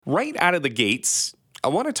Right out of the gates, I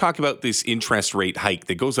want to talk about this interest rate hike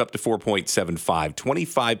that goes up to 4.75,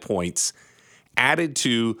 25 points added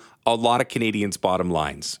to a lot of Canadians' bottom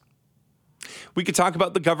lines. We could talk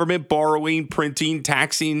about the government borrowing, printing,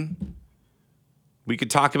 taxing. We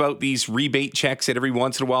could talk about these rebate checks that every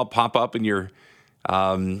once in a while pop up in your,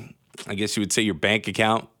 I guess you would say your bank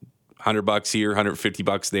account. $100 here,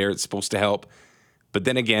 $150 there. It's supposed to help. But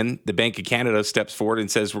then again, the Bank of Canada steps forward and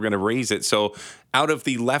says we're going to raise it. So out of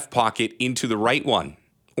the left pocket into the right one.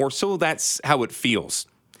 Or so that's how it feels.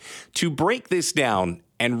 To break this down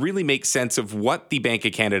and really make sense of what the Bank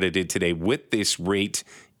of Canada did today with this rate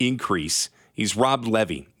increase, he's Rob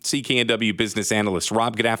Levy, CKNW business analyst.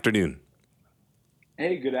 Rob, good afternoon.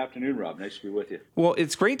 Hey, good afternoon, Rob. Nice to be with you. Well,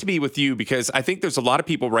 it's great to be with you because I think there's a lot of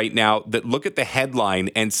people right now that look at the headline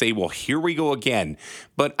and say, well, here we go again.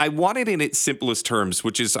 But I want it in its simplest terms,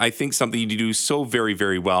 which is, I think, something you do so very,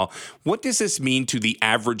 very well. What does this mean to the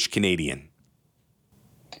average Canadian?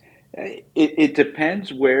 It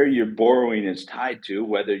depends where your borrowing is tied to,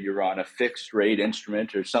 whether you're on a fixed rate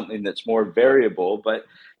instrument or something that's more variable. But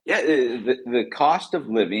yeah, the cost of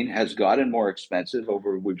living has gotten more expensive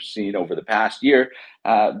we've seen over the past year.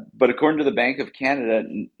 But according to the Bank of Canada,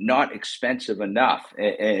 not expensive enough.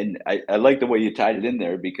 And I like the way you tied it in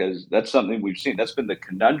there because that's something we've seen. That's been the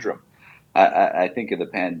conundrum. I think of the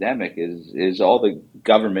pandemic is all the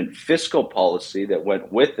government fiscal policy that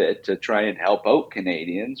went with it to try and help out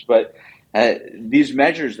Canadians. But these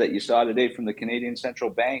measures that you saw today from the Canadian Central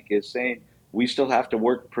Bank is saying we still have to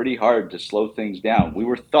work pretty hard to slow things down. We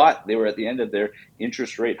were thought they were at the end of their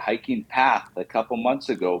interest rate hiking path a couple months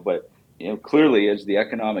ago, but clearly, as the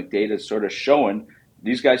economic data is sort of showing,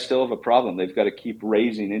 these guys still have a problem. They've got to keep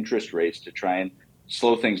raising interest rates to try and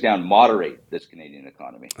slow things down, moderate this Canadian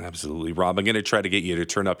economy. Absolutely, Rob. I'm going to try to get you to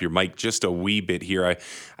turn up your mic just a wee bit here.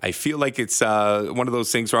 I feel like it's one of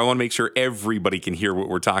those things where I want to make sure everybody can hear what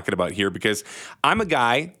we're talking about here because I'm a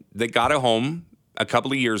guy that got a home a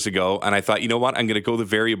couple of years ago, and I thought, you know what, I'm going to go the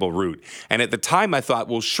variable route. And at the time, I thought,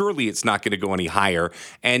 well, surely it's not going to go any higher.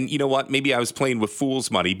 And you know what, maybe I was playing with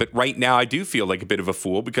fool's money, but right now I do feel like a bit of a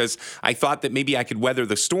fool because I thought that maybe I could weather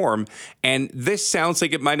the storm. And this sounds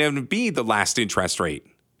like it might even be the last interest rate.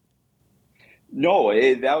 No,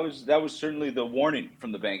 that was certainly the warning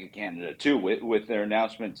from the Bank of Canada too, with their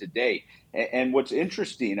announcement today. And what's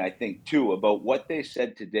interesting, I think, too, about what they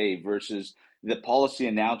said today versus the policy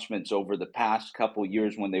announcements over the past couple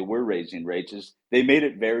years when they were raising rates is they made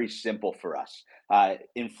it very simple for us.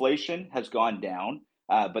 Inflation has gone down,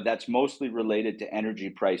 but that's mostly related to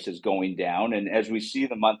energy prices going down. And as we see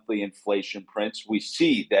the monthly inflation prints, we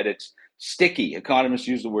see that it's sticky. Economists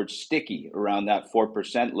use the word sticky around that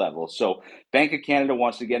 4% level. So Bank of Canada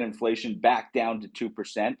wants to get inflation back down to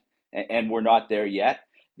 2%, and we're not there yet.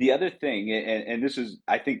 The other thing, and this is,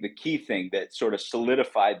 I think, the key thing that sort of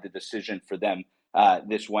solidified the decision for them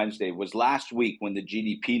this Wednesday was last week when the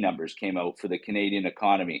GDP numbers came out for the Canadian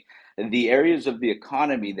economy. And the areas of the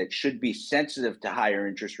economy that should be sensitive to higher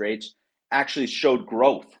interest rates actually showed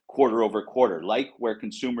growth quarter over quarter, like where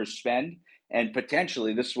consumers spend. And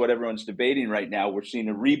potentially, this is what everyone's debating right now, we're seeing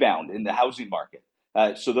a rebound in the housing market.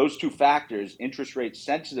 So those two factors, interest rate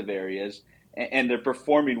sensitive areas, and they're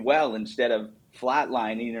performing well instead of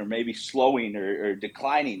flatlining or maybe slowing or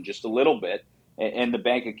declining just a little bit. And the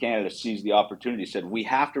Bank of Canada sees the opportunity, said, we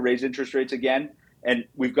have to raise interest rates again. And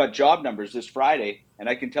we've got job numbers this Friday. And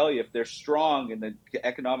I can tell you, if they're strong and the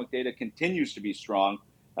economic data continues to be strong,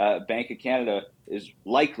 Bank of Canada is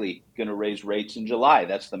likely going to raise rates in July.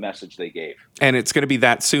 That's the message they gave. And it's going to be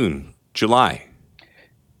that soon, July.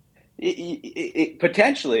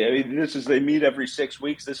 Potentially. I mean, they meet every 6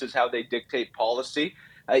 weeks. This is how they dictate policy.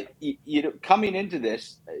 Coming into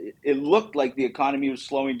this, it looked like the economy was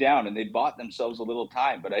slowing down and they bought themselves a little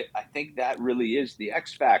time. But I think that really is the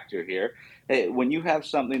X factor here. When you have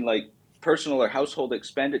something like personal or household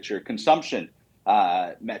expenditure, consumption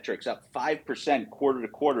metrics up 5% quarter to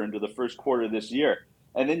quarter into the first quarter of this year.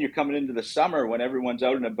 And then you're coming into the summer when everyone's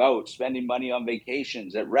out and about, spending money on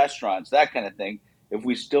vacations, at restaurants, that kind of thing. If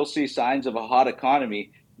we still see signs of a hot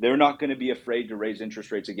economy, they're not going to be afraid to raise interest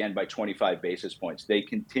rates again by 25 basis points. They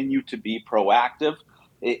continue to be proactive.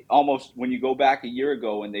 Almost when you go back a year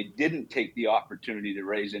ago and they didn't take the opportunity to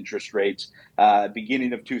raise interest rates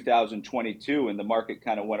beginning of 2022 and the market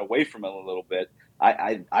kind of went away from it a little bit,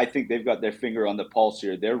 I think they've got their finger on the pulse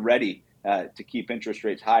here. They're ready to keep interest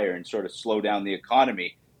rates higher and sort of slow down the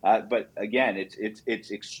economy. But again,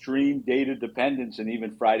 it's extreme data dependence, and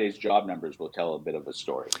even Friday's job numbers will tell a bit of a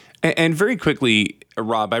story. And very quickly,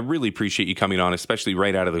 Rob, I really appreciate you coming on, especially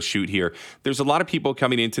right out of the chute here. There's a lot of people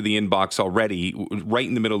coming into the inbox already, right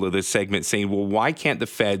in the middle of this segment, saying, well, why can't the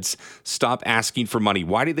feds stop asking for money?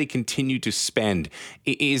 Why do they continue to spend?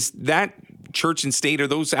 Is that church and state, are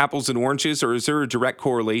those apples and oranges, or is there a direct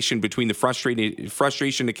correlation between the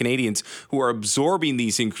frustration of Canadians who are absorbing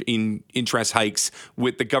these interest hikes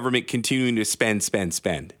with the government continuing to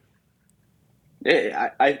spend?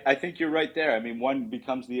 I think you're right there. I mean, one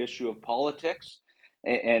becomes the issue of politics,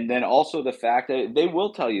 and then also the fact that they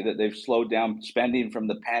will tell you that they've slowed down spending from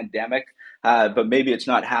the pandemic, but maybe it's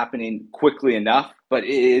not happening quickly enough. But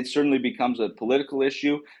it certainly becomes a political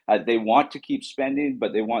issue. They want to keep spending,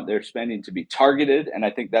 but they want their spending to be targeted, and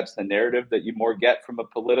I think that's the narrative that you more get from a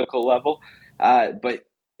political level. But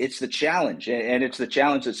it's the challenge, and it's the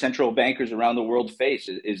challenge that central bankers around the world face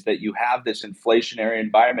is that you have this inflationary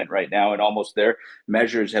environment right now, and almost their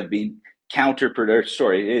measures have been counterproductive.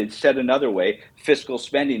 Sorry, it's said another way, fiscal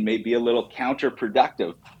spending may be a little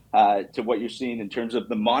counterproductive to what you're seeing in terms of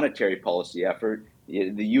the monetary policy effort.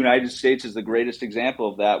 The United States is the greatest example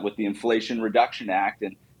of that with the Inflation Reduction Act,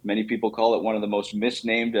 and many people call it one of the most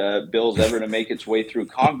misnamed bills ever to make its way through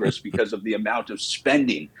Congress because of the amount of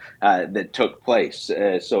spending that took place.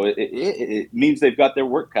 So it means they've got their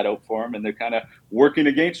work cut out for them, and they're kind of working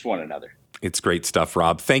against one another. It's great stuff,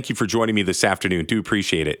 Rob. Thank you for joining me this afternoon. Do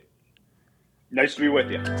appreciate it. Nice to be with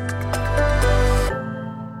you.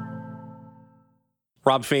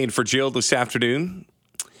 Rob Fain for Jill this afternoon.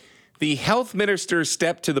 The health minister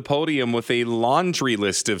stepped to the podium with a laundry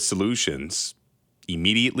list of solutions.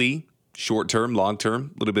 Immediately, short-term,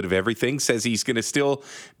 long-term, a little bit of everything. Says he's going to still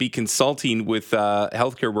be consulting with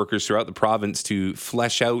healthcare workers throughout the province to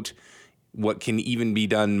flesh out what can even be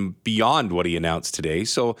done beyond what he announced today.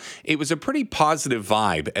 So it was a pretty positive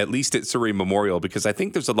vibe, at least at Surrey Memorial, because I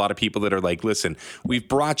think there's a lot of people that are like, listen, we've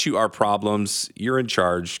brought you our problems. You're in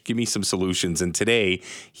charge. Give me some solutions. And today,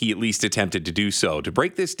 he at least attempted to do so. To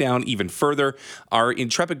break this down even further, our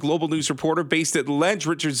intrepid global news reporter based at Ledge,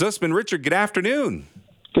 Richard Zussman. Richard, good afternoon.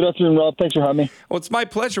 Good afternoon, Rob. Thanks for having me. Well, it's my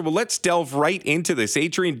pleasure. Well, let's delve right into this.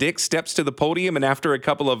 Adrian Dix steps to the podium, and after a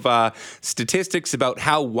couple of statistics about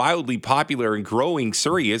how wildly popular and growing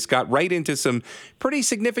Surrey is, got right into some pretty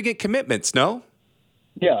significant commitments, no?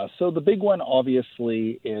 Yeah, so the big one,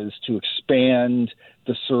 obviously, is to expand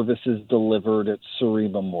the services delivered at Surrey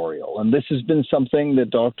Memorial. And this has been something that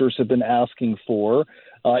doctors have been asking for,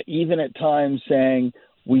 even at times saying,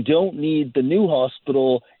 we don't need the new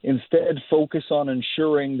hospital. Instead, focus on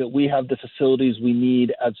ensuring that we have the facilities we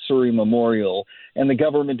need at Surrey Memorial. And the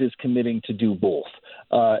government is committing to do both.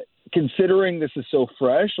 Considering this is so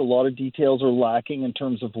fresh, a lot of details are lacking in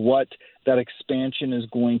terms of what that expansion is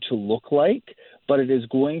going to look like. But it is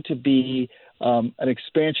going to be an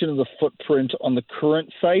expansion of the footprint on the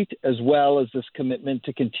current site, as well as this commitment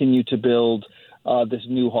to continue to build this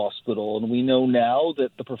new hospital. And we know now that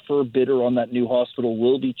the preferred bidder on that new hospital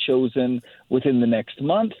will be chosen within the next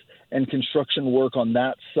month, and construction work on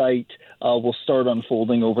that site will start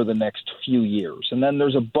unfolding over the next few years. And then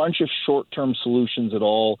there's a bunch of short-term solutions at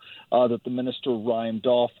all that the minister rhymed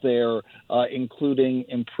off there, including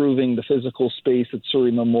improving the physical space at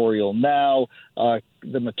Surrey Memorial now.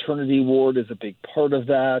 The maternity ward is a big part of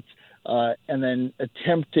that. And then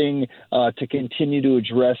attempting to continue to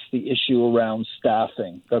address the issue around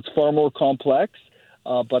staffing. That's far more complex,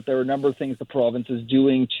 but there are a number of things the province is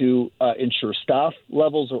doing to ensure staff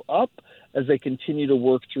levels are up as they continue to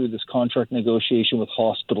work through this contract negotiation with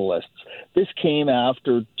hospitalists. This came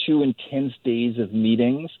after 2 intense days of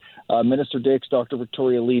meetings. Minister Dix, Dr.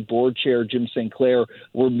 Victoria Lee, Board Chair Jim St. Clair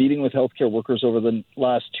were meeting with healthcare workers over the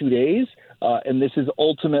last 2 days. And this is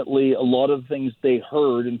ultimately a lot of things they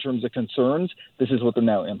heard in terms of concerns. This is what they're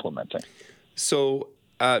now implementing. So,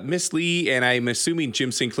 Miss Lee and I'm assuming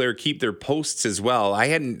Jim St. Clair keep their posts as well. I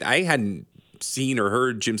hadn't seen or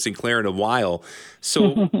heard Jim St. Clair in a while.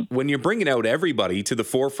 So when you're bringing out everybody to the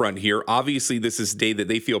forefront here, obviously this is a day that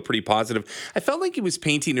they feel pretty positive. I felt like he was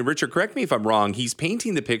painting, and Richard, correct me if I'm wrong, he's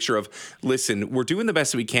painting the picture of, listen, we're doing the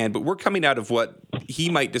best we can, but we're coming out of what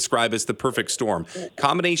he might describe as the perfect storm.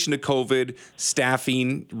 Combination of COVID,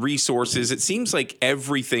 staffing, resources. It seems like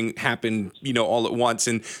everything happened, all at once,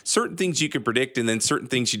 and certain things you could predict, and then certain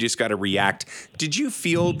things you just got to react. Did you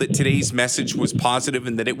feel that today's message was positive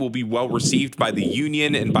and that it will be well received by the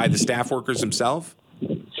union and by the staff workers themselves?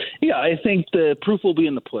 Yeah, I think the proof will be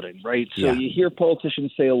in the pudding, right? So Yeah. You hear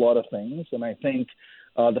politicians say a lot of things, and I think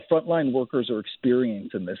The frontline workers are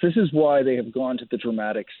experiencing this. This is why they have gone to the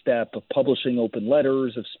dramatic step of publishing open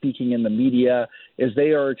letters, of speaking in the media, as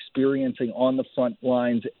they are experiencing on the front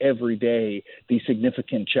lines every day these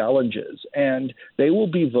significant challenges. And they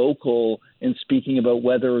will be vocal in speaking about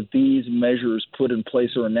whether these measures put in place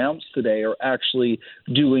or announced today are actually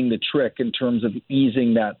doing the trick in terms of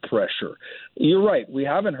easing that pressure. You're right. We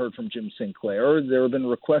haven't heard from Jim Sinclair. There have been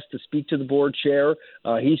requests to speak to the board chair.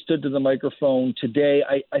 He stood to the microphone today.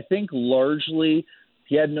 I think largely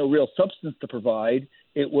he had no real substance to provide.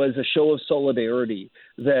 It was a show of solidarity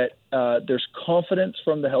that there's confidence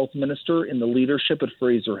from the health minister in the leadership at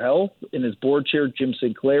Fraser Health, in his board chair, Jim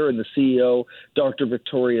Sinclair, and the CEO, Dr.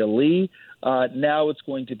 Victoria Lee. Now it's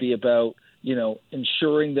going to be about,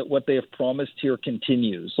 ensuring that what they have promised here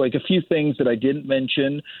continues. Like a few things that I didn't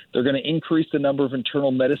mention, they're going to increase the number of internal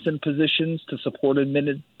medicine positions to support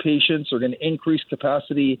admitted patients. They're going to increase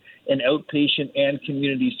capacity in outpatient and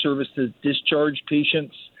community services discharge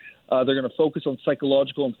patients. They're going to focus on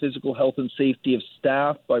psychological and physical health and safety of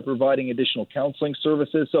staff by providing additional counseling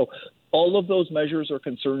services. So all of those measures are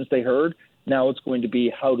concerns they heard. Now it's going to be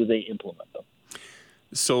how do they implement them.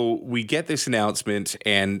 So we get this announcement,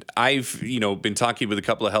 and I've, been talking with a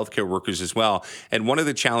couple of healthcare workers as well. And one of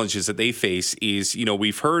the challenges that they face is,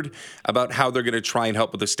 we've heard about how they're going to try and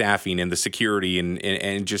help with the staffing and the security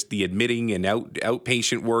and just the admitting and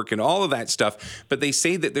outpatient work and all of that stuff. But they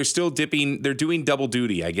say that they're doing double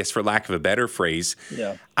duty, I guess, for lack of a better phrase.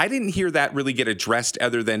 Yeah. I didn't hear that really get addressed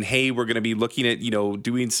other than, hey, we're going to be looking at,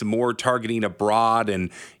 doing some more targeting abroad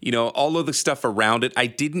and, all of the stuff around it. I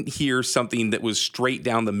didn't hear something that was straight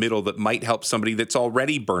down the middle that might help somebody that's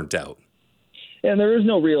already burnt out. And there is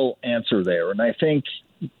no real answer there. And I think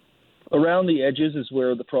around the edges is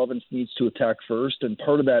where the province needs to attack first. And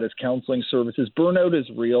part of that is counseling services. Burnout is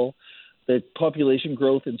real. The population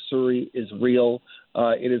growth in Surrey is real.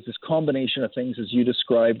 It is this combination of things, as you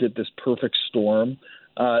described it, this perfect storm.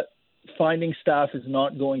 Finding staff is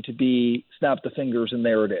not going to be snap the fingers and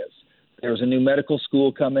there it is. There's a new medical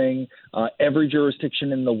school coming. Every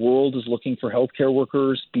jurisdiction in the world is looking for healthcare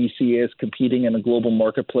workers. BC is competing in a global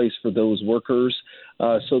marketplace for those workers.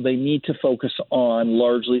 So they need to focus on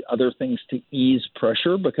largely other things to ease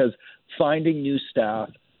pressure, because finding new staff,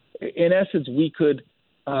 in essence, we could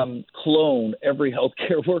clone every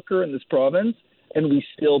healthcare worker in this province, and we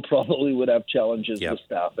still probably would have challenges with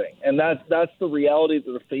staffing. And that's the reality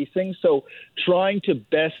that they're facing. So trying to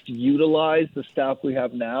best utilize the staff we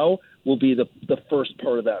have now will be the first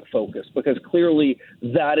part of that focus, because clearly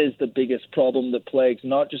that is the biggest problem that plagues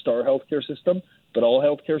not just our healthcare system, but all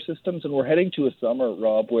healthcare systems. And we're heading to a summer,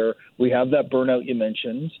 Rob, where we have that burnout you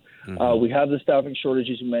mentioned. Mm-hmm. We have the staffing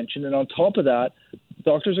shortages you mentioned. And on top of that,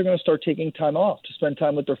 doctors are going to start taking time off to spend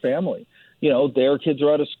time with their family. Their kids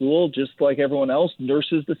are out of school just like everyone else.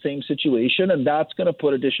 Nurses, the same situation, and that's going to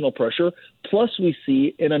put additional pressure. Plus, we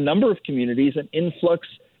see in a number of communities an influx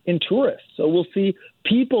in tourists. So we'll see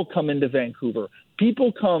people come into Vancouver,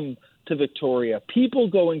 people come to Victoria, people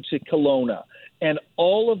going to Kelowna, and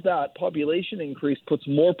all of that population increase puts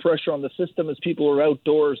more pressure on the system as people are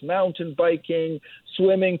outdoors, mountain biking,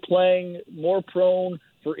 swimming, playing, more prone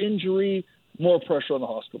for injury, more pressure on the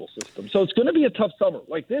hospital system. So it's going to be a tough summer.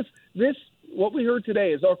 Like this, what we heard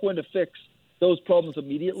today is not going to fix those problems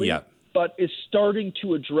immediately, but is starting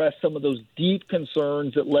to address some of those deep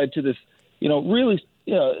concerns that led to this, really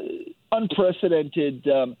unprecedented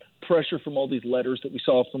pressure from all these letters that we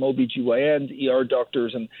saw from OBGYNs, ER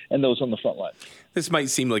doctors, and those on the front line. This might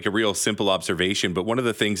seem like a real simple observation, but one of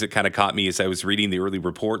the things that kind of caught me as I was reading the early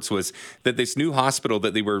reports was that this new hospital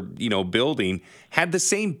that they were, building had the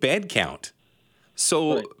same bed count.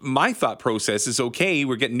 So my thought process is, okay,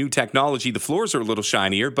 we're getting new technology. The floors are a little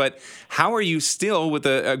shinier, but how are you still, with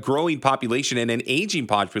a growing population and an aging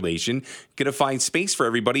population, going to find space for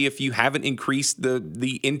everybody if you haven't increased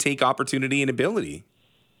the intake opportunity and ability?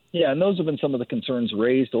 Yeah, and those have been some of the concerns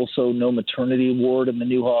raised. Also, no maternity ward in the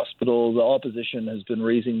new hospital. The opposition has been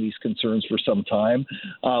raising these concerns for some time.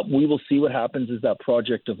 We will see what happens as that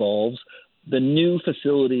project evolves. The new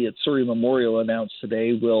facility at Surrey Memorial announced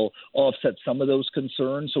today will offset some of those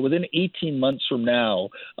concerns. So within 18 months from now,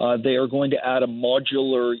 they are going to add a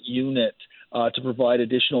modular unit to provide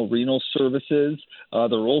additional renal services.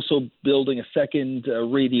 They're also building a second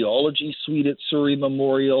radiology suite at Surrey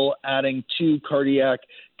Memorial, adding 2 cardiac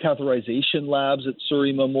catheterization labs at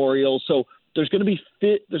Surrey Memorial. So there's going to be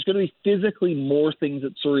physically more things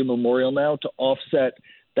at Surrey Memorial now to offset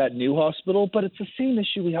that new hospital, but it's the same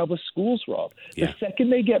issue we have with schools, Rob. Yeah. The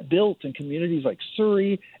second they get built in communities like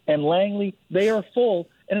Surrey and Langley, they are full,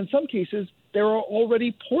 and in some cases, there are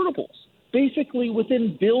already portables. Basically,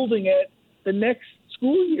 within building it, the next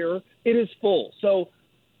school year, it is full. So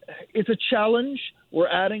it's a challenge. We're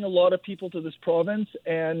adding a lot of people to this province,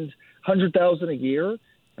 and 100,000 a year.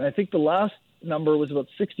 And I think the last number was about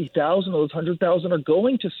 60,000. Those 100,000 are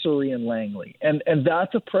going to Surrey and Langley. And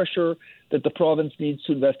that's a pressure that the province needs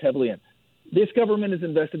to invest heavily in. This government has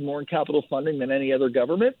invested more in capital funding than any other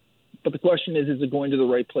government. But the question is it going to the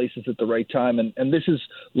right places at the right time? And this is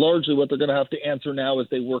largely what they're going to have to answer now as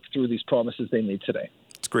they work through these promises they made today.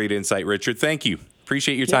 It's great insight, Richard. Thank you.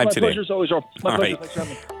 Appreciate your time today. My pleasure as always, Rob. My pleasure. Right. Thanks for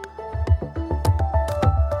having me.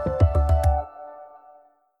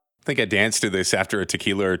 I think I danced to this after a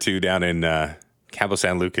tequila or two down in Cabo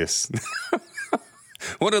San Lucas.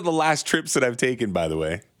 One of the last trips that I've taken, by the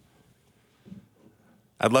way.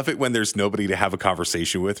 I love it when there's nobody to have a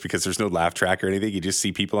conversation with because there's no laugh track or anything. You just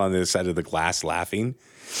see people on the other side of the glass laughing.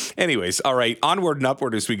 Anyways, all right, onward and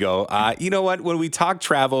upward as we go. You know what? When we talk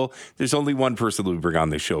travel, there's only one person that we bring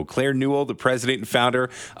on the show. Claire Newell, the president and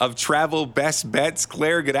founder of Travel Best Bets.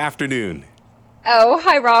 Claire, good afternoon. Oh,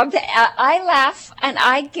 hi, Rob. I laugh and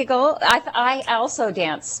I giggle. I also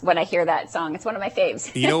dance when I hear that song. It's one of my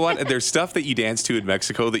faves. You know what? There's stuff that you dance to in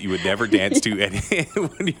Mexico that you would never dance to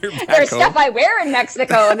when you're back There's home. stuff I wear in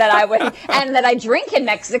Mexico that I would, and that I drink in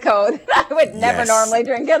Mexico that I would never normally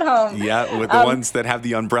drink at home. Yeah, with the ones that have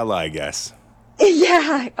the umbrella, I guess.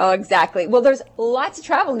 Yeah. Oh, exactly. Well, there's lots of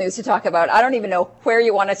travel news to talk about. I don't even know where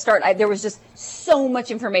you want to start. There was just so much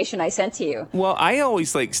information I sent to you. Well, I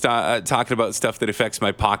always like talking about stuff that affects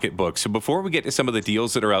my pocketbook. So before we get to some of the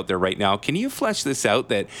deals that are out there right now, can you flesh this out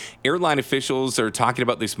that airline officials are talking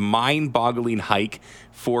about this mind-boggling hike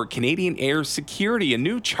for Canadian Air security, a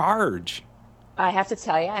new charge? I have to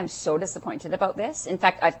tell you, I'm so disappointed about this. In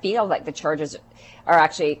fact, I feel like the charges are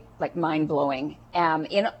actually like mind-blowing.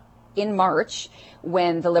 In March,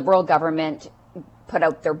 when the Liberal government put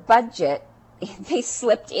out their budget, they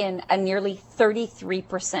slipped in a nearly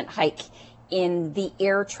 33% hike in the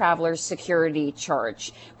air traveler's security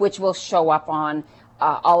charge, which will show up on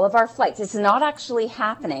all of our flights. It's not actually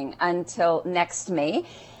happening until next May,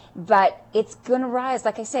 but it's going to rise,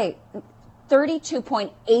 like I say,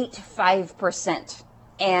 32.85%.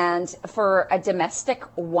 And for a domestic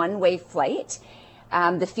one-way flight,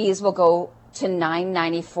 the fees will go to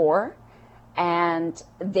 $9.94, and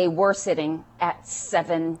they were sitting at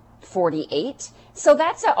 $7.48. So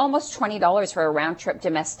that's almost $20 for a round-trip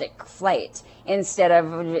domestic flight instead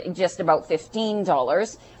of just about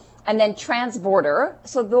 $15. And then transborder,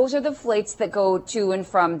 so those are the flights that go to and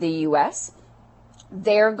from the U.S.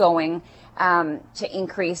 They're going to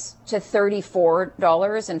increase to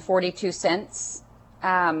 $34.42.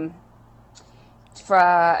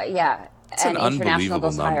 It's an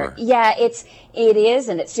unbelievable number. Yeah, it is,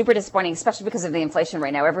 and it's super disappointing, especially because of the inflation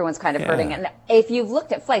right now. Everyone's kind of hurting. And if you've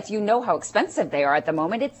looked at flights, you know how expensive they are at the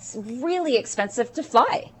moment. It's really expensive to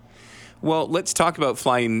fly. Well, let's talk about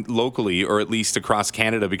flying locally, or at least across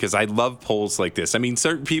Canada, because I love polls like this. I mean,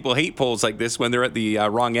 certain people hate polls like this when they're at the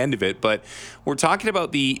wrong end of it, but we're talking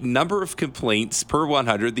about the number of complaints per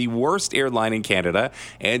 100, the worst airline in Canada,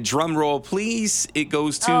 and drum roll, please, it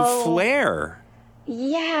goes to Flair.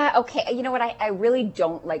 Yeah, okay. You know what? I really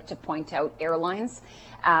don't like to point out airlines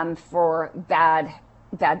for bad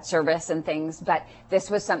service and things, but this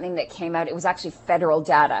was something that came out. It was actually federal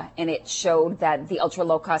data, and it showed that the ultra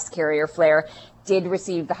low-cost carrier Flair did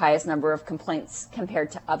receive the highest number of complaints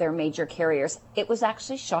compared to other major carriers. It was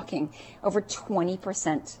actually shocking. Over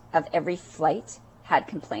 20% of every flight had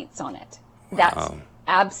complaints on it. That's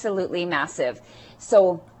absolutely massive.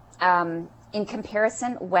 So, in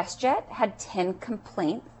comparison, WestJet had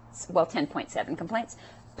 10.7 complaints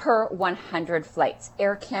per 100 flights.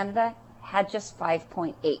 Air Canada had just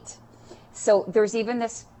 5.8. So there's even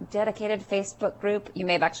this dedicated Facebook group. You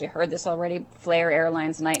may have actually heard this already, Flair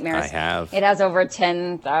Airlines Nightmares. I have. It has over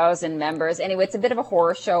 10,000 members. Anyway, it's a bit of a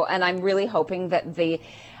horror show, and I'm really hoping that the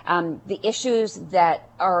issues that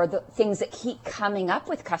are the things that keep coming up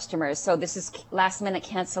with customers. So this is last minute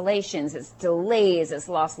cancellations, it's delays, it's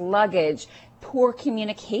lost luggage, poor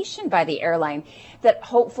communication by the airline, that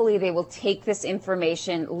hopefully they will take this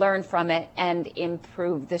information, learn from it, and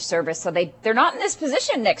improve the service so they're not in this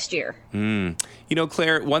position next year. You know,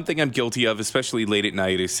 Claire, one thing I'm guilty of, especially late at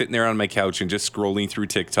night, is sitting there on my couch and just scrolling through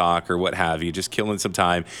TikTok or what have you, just killing some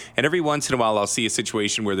time. And every once in a while, I'll see a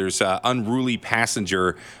situation where there's an unruly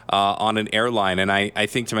passenger on an airline. And I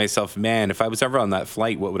think to myself, man, if I was ever on that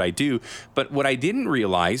flight, what would I do? But what I didn't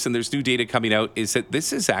realize, and there's new data coming out, is that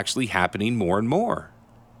this is actually happening more and more.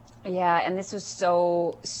 Yeah, and this was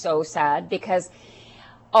so sad because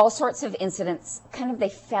all sorts of incidents they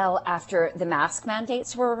fell after the mask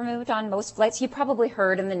mandates were removed on most flights. You probably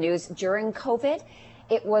heard in the news during COVID,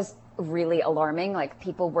 it was really alarming. Like,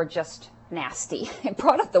 people were just nasty. It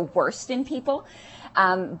brought out the worst in people.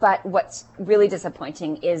 But what's really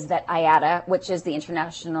disappointing is that IATA, which is the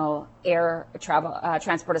International Air Travel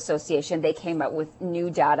Transport Association, they came out with new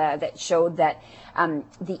data that showed that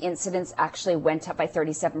the incidents actually went up by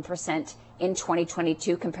 37% in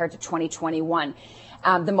 2022 compared to 2021.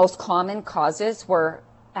 The most common causes were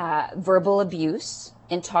verbal abuse,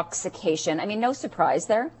 intoxication. I mean, no surprise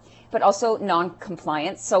there, but also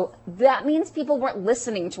non-compliance. So that means people weren't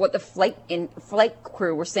listening to what the flight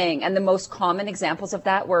crew were saying. And the most common examples of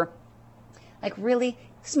that were like really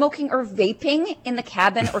smoking or vaping in the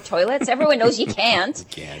cabin or toilets. Everyone knows you can't. You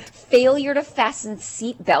can't. Failure to fasten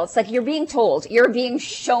seat belts. Like, you're being told, you're being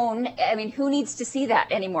shown. I mean, who needs to see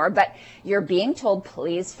that anymore? But you're being told,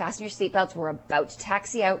 please fasten your seat belts. We're about to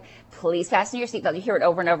taxi out. Please fasten your seat belt. You hear it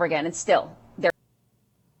over and over again. And still, they're.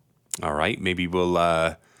 All right. Maybe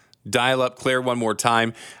we'll dial up Claire one more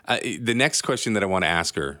time. The next question that I want to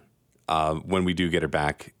ask her when we do get her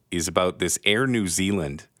back is about this Air New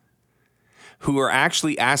Zealand, who are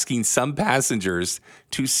actually asking some passengers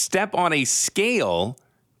to step on a scale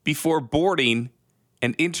before boarding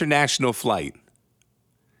an international flight.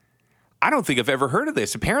 I don't think I've ever heard of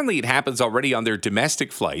this. Apparently, it happens already on their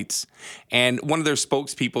domestic flights. And one of their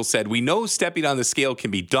spokespeople said, "We know stepping on the scale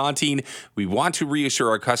can be daunting. We want to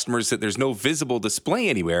reassure our customers that there's no visible display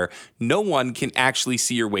anywhere. No one can actually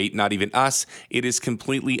see your weight, not even us. It is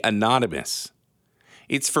completely anonymous.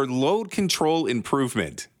 It's for load control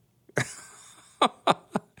improvement."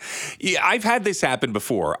 Yeah, I've had this happen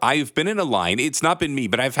before. I've been in a line. It's not been me,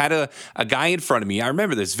 but I've had a guy in front of me. I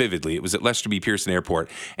remember this vividly. It was at Lester B. Pearson Airport,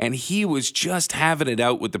 and he was just having it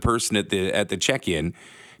out with the person at the check-in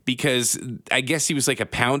because I guess he was like a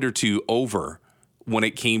pound or two over when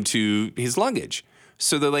it came to his luggage.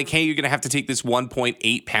 So they're like, "Hey, you're going to have to take this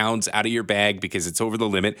 1.8 pounds out of your bag because it's over the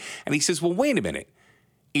limit." And he says, "Well, wait a minute.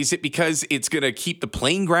 Is it because it's going to keep the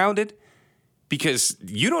plane grounded? Because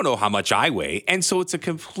you don't know how much I weigh." And so it's a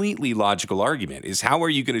completely logical argument, is how are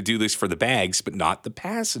you going to do this for the bags but not the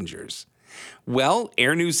passengers? Well,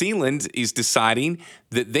 Air New Zealand is deciding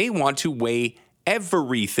that they want to weigh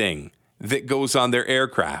everything that goes on their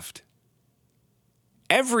aircraft.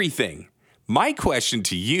 Everything. My question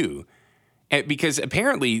to you, because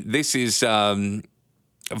apparently this is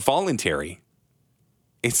voluntary.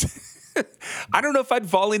 I don't know if I'd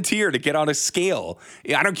volunteer to get on a scale.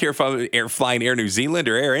 I don't care if I'm flying Air New Zealand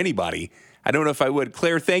or Air anybody. I don't know if I would.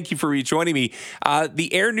 Claire, thank you for rejoining me. The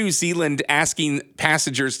Air New Zealand asking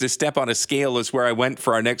passengers to step on a scale is where I went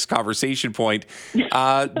for our next conversation point.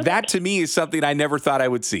 That to me is something I never thought I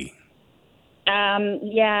would see.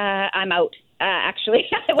 Yeah, I'm out. Actually,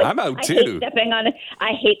 I'm out too.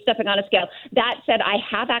 I hate stepping on a scale. That said, I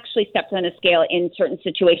have actually stepped on a scale in certain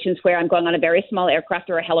situations where I'm going on a very small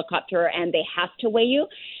aircraft or a helicopter and they have to weigh you.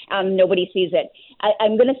 Nobody sees it.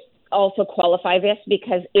 I'm going to also qualify this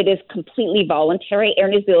because it is completely voluntary. Air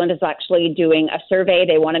New Zealand is actually doing a survey.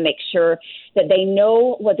 They want to make sure that they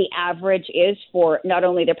know what the average is for not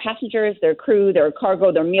only their passengers, their crew, their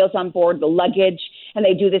cargo, their meals on board, the luggage. And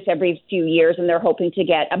they do this every few years, and they're hoping to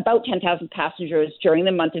get about 10,000 passengers during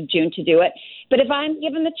the month of June to do it. But if I'm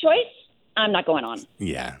given the choice, I'm not going on.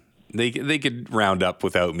 Yeah, they could round up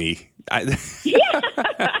without me.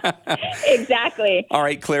 Yeah, exactly. All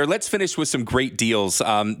right, Claire, let's finish with some great deals.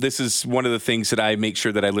 This is one of the things that I make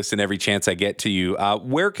sure that I listen every chance I get to you.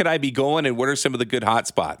 Where could I be going, and what are some of the good hot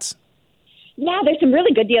spots? Yeah, there's some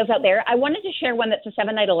really good deals out there. I wanted to share one that's a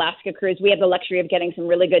 7-night Alaska cruise. We have the luxury of getting some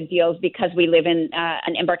really good deals because we live in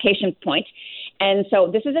an embarkation point. And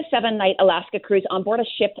so this is a 7-night Alaska cruise on board a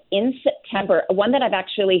ship in September, one that I've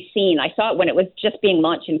actually seen. I saw it when it was just being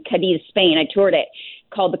launched in Cadiz, Spain. I toured it,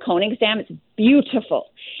 called the Koningsdam. It's beautiful.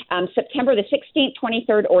 September the 16th,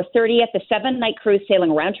 23rd, or 30th, the 7-night cruise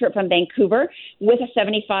sailing round trip from Vancouver with a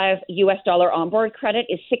 $75 onboard credit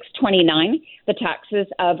is $629. The taxes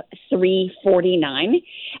of $349.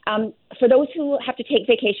 For those who have to take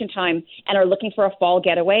vacation time and are looking for a fall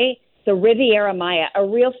getaway, the Riviera Maya, a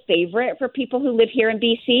real favorite for people who live here in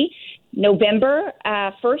BC. November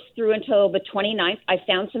 1st through until the 29th, I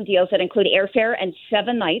found some deals that include airfare and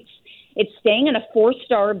 7 nights. It's staying in a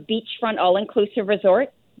 4-star beachfront all-inclusive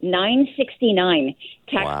resort, $969.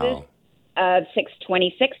 Taxes of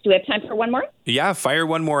 $626. Do we have time for one more? Yeah, fire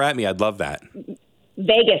one more at me. I'd love that.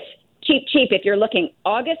 Vegas, cheap if you're looking.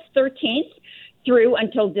 August 13th through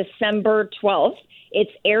until December 12th.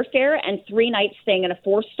 It's airfare and 3 nights staying in a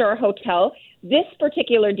 4-star hotel. This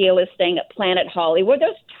particular deal is staying at Planet Hollywood.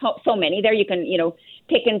 There's so many there. You can,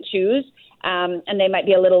 pick and choose. And they might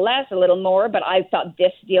be a little less, a little more, but I thought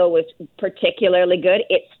this deal was particularly good.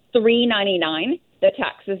 It's $399 the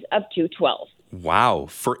taxes of $212. Wow.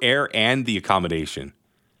 For air and the accommodation.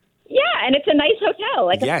 Yeah, and it's a nice hotel,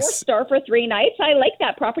 like Yes. a 4-star for 3 nights. I like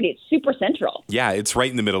that property. It's super central. Yeah, it's right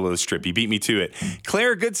in the middle of the strip. You beat me to it.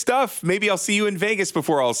 Claire, good stuff. Maybe I'll see you in Vegas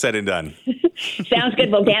before all's said and done. Sounds good.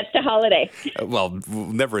 We'll dance to Holiday. Well,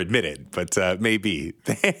 we'll never admit it, but maybe.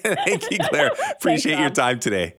 Thank you, Claire. Appreciate your time today.